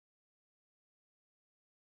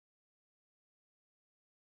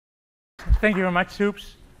Thank you very much,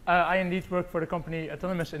 Soups. I indeed work for the company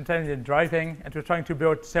Autonomous Intelligent Driving, and we're trying to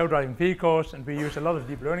build self-driving vehicles, and we use a lot of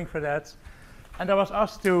deep learning for that. And I was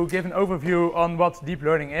asked to give an overview on what deep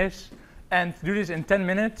learning is, and do this in 10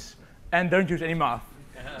 minutes, and don't use any math.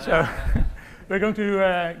 So we're going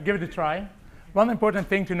to give it a try. One important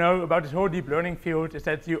thing to know about this whole deep learning field is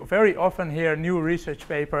that you very often hear new research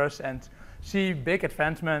papers and see big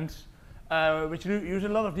advancements, which use a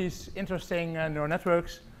lot of these interesting neural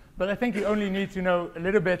networks. But I think you only need to know a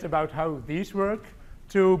little bit about how these work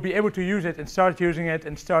to be able to use it and start using it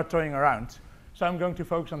and start toying around. So I'm going to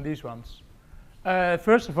focus on these ones.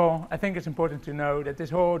 First of all, I think it's important to know that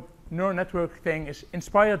this whole neural network thing is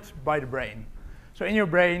inspired by the brain. So in your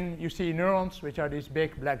brain, you see neurons, which are these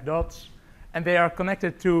big black dots, and they are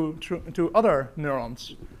connected to other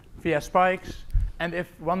neurons via spikes. And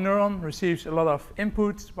if one neuron receives a lot of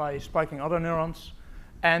input by spiking other neurons,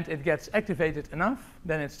 and it gets activated enough,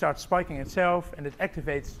 then it starts spiking itself, and it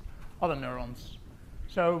activates other neurons.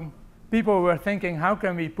 So people were thinking, how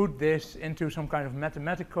can we put this into some kind of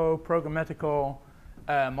mathematical, programmatical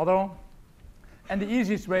model? And the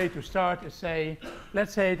easiest way to start is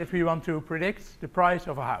let's say that we want to predict the price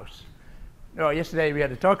of a house. Well, yesterday we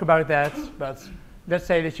had a talk about that, but let's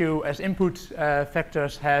say that you, as input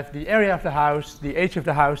factors, have the area of the house, the age of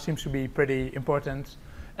the house seems to be pretty important,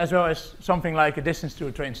 as well as something like a distance to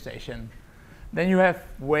a train station. Then you have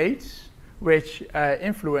weights, which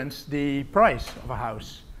influence the price of a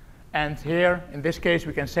house. And here, in this case,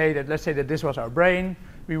 we can say that, let's say that this was our brain.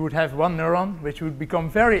 We would have one neuron, which would become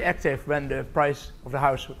very active when the price of the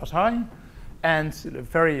house was high, and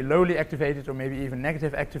very lowly activated, or maybe even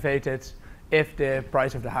negative activated, if the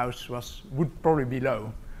price of the house would probably be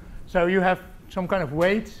low. So you have some kind of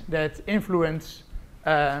weight that influence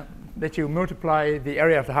that you multiply the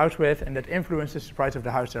area of the house with, and that influences the price of the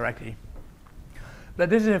house directly. But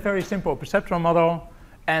this is a very simple perceptron model,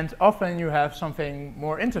 and often you have something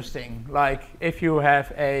more interesting, like if you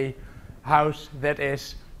have a house that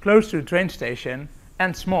is close to the train station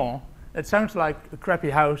and small. It sounds like a crappy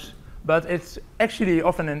house, but it's actually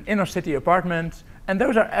often an inner city apartment, and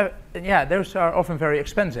those are often very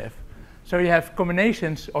expensive. So you have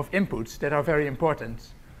combinations of inputs that are very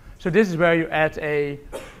important. So this is where you add a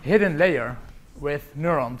hidden layer with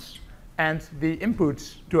neurons. And the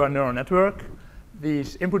inputs to our neural network,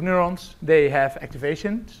 these input neurons, they have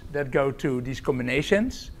activations that go to these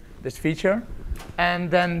combinations, this feature.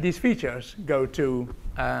 And then these features go to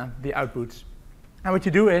the outputs. And what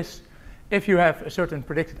you do is, if you have a certain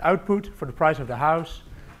predicted output for the price of the house,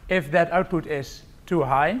 if that output is too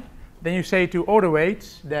high, then you say to all the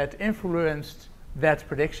weights that influenced that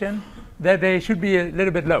prediction that they should be a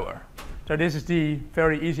little bit lower. So this is the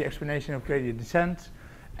very easy explanation of gradient descent.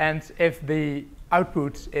 And if the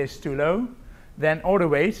output is too low, then all the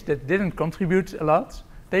weights that didn't contribute a lot,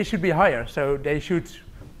 they should be higher. So they should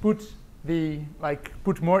put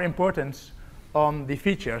more importance on the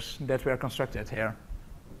features that were constructed here.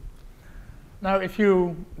 Now,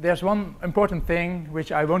 there's one important thing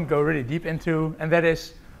which I won't go really deep into, and that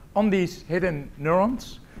is on these hidden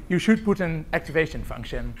neurons, you should put an activation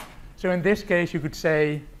function. So in this case, you could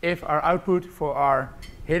say if our output for our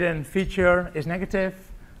hidden feature is negative,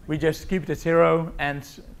 we just keep it at 0, and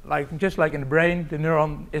just like in the brain, the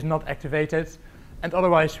neuron is not activated, and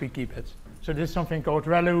otherwise we keep it. So this is something called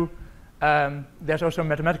ReLU. There's also a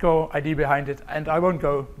mathematical idea behind it, and I won't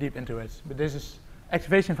go deep into it, but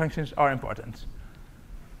activation functions are important.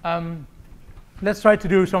 Let's try to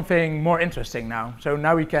do something more interesting now. So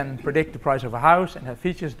now we can predict the price of a house and have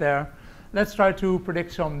features there. Let's try to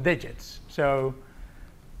predict some digits. So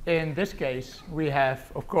in this case, we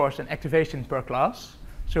have, of course, an activation per class.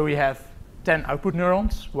 So we have 10 output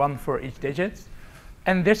neurons, 1 for each digit.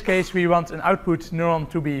 And in this case, we want an output neuron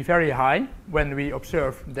to be very high when we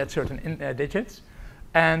observe that certain digit,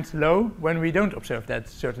 and low when we don't observe that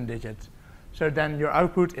certain digit. So then your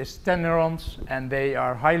output is 10 neurons, and they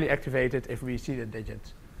are highly activated if we see the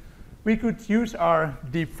digit. We could use our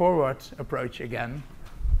deep forward approach again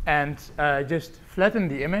and just flatten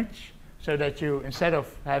the image so that you, instead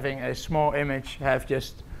of having a small image, have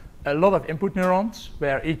just a lot of input neurons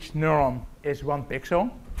where each neuron is 1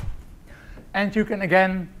 pixel. And you can,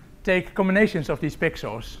 again, take combinations of these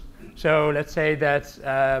pixels. So let's say that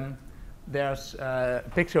there's a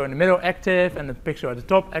pixel in the middle active and a pixel at the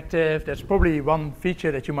top active. There's probably one feature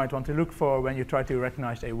that you might want to look for when you try to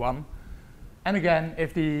recognize a 1. And again,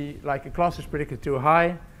 if a class is predicted too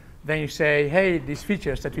high, then you say, hey, these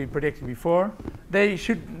features that we predicted before,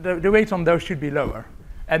 the weights on those should be lower.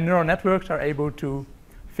 And neural networks are able to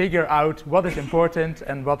figure out what is important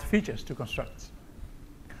and what features to construct.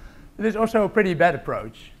 It is also a pretty bad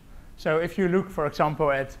approach. So if you look, for example,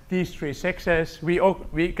 at these 3 sixes,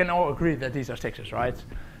 we can all agree that these are sixes, right?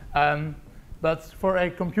 But for a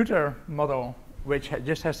computer model, which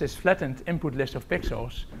just has this flattened input list of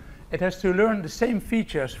pixels, it has to learn the same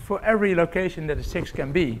features for every location that a 6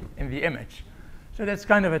 can be in the image. So that's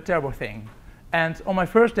kind of a terrible thing. And on my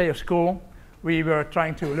first day of school, we were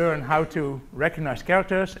trying to learn how to recognize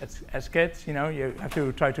characters as kids. You know, you have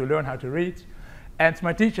to try to learn how to read. And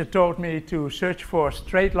my teacher told me to search for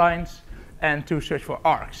straight lines and to search for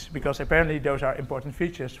arcs, because apparently those are important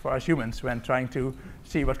features for us humans when trying to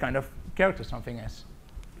see what kind of character something is.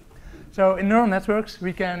 So in neural networks,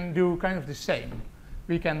 we can do kind of the same.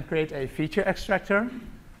 We can create a feature extractor,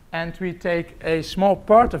 and we take a small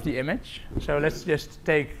part of the image. So let's just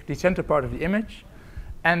take the center part of the image.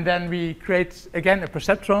 And then we create, again, a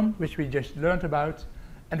perceptron, which we just learned about.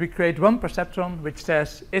 And we create one perceptron which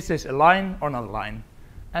says, is this a line or not a line?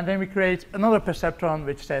 And then we create another perceptron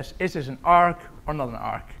which says, is this an arc or not an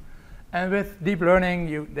arc? And with deep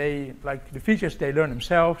learning, the features, they learn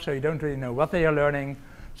themselves, so you don't really know what they are learning.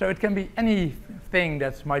 So it can be anything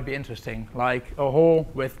that might be interesting, like a hole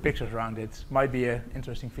with pixels around it might be an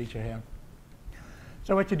interesting feature here.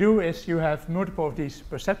 So what you do is you have multiple of these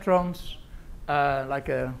perceptrons, like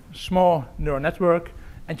a small neural network,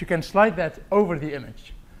 and you can slide that over the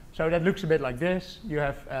image. So that looks a bit like this. You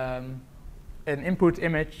have an input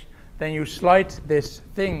image, then you slide this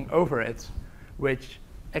thing over it, which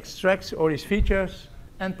extracts all these features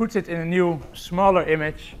and puts it in a new, smaller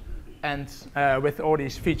image, and with all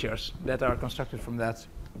these features that are constructed from that.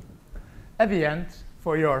 At the end,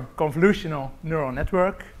 for your convolutional neural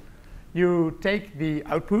network, you take the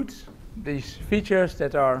output, these features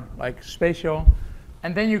that are like spatial,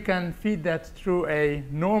 and then you can feed that through a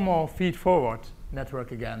normal feed-forward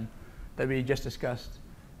network again that we just discussed.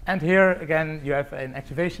 And here, again, you have an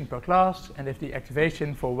activation per class, and if the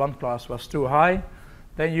activation for one class was too high,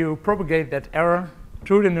 then you propagate that error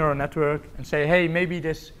through the neural network and say, hey, maybe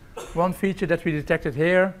this one feature that we detected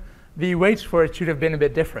here, the weights for it should have been a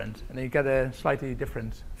bit different, and then you get a slightly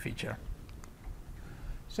different feature.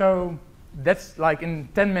 So that's like in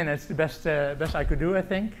 10 minutes the best I could do, I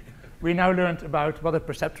think. We now learned about what a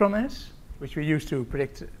perceptron is, which we use to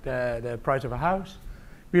predict the price of a house.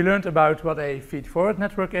 We learned about what a feed-forward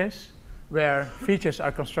network is, where features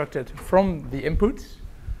are constructed from the inputs.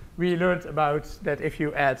 We learned about that if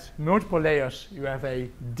you add multiple layers, you have a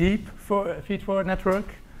deep feed-forward network.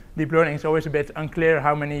 Deep learning is always a bit unclear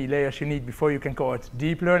how many layers you need before you can call it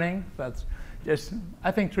deep learning, but just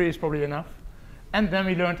I think 3 is probably enough. And then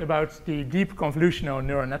we learned about the deep convolutional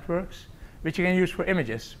neural networks, which you can use for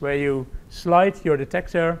images, where you slide your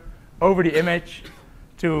detector over the image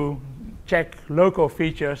to check local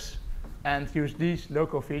features and use these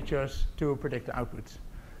local features to predict the output.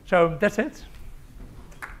 So that's it.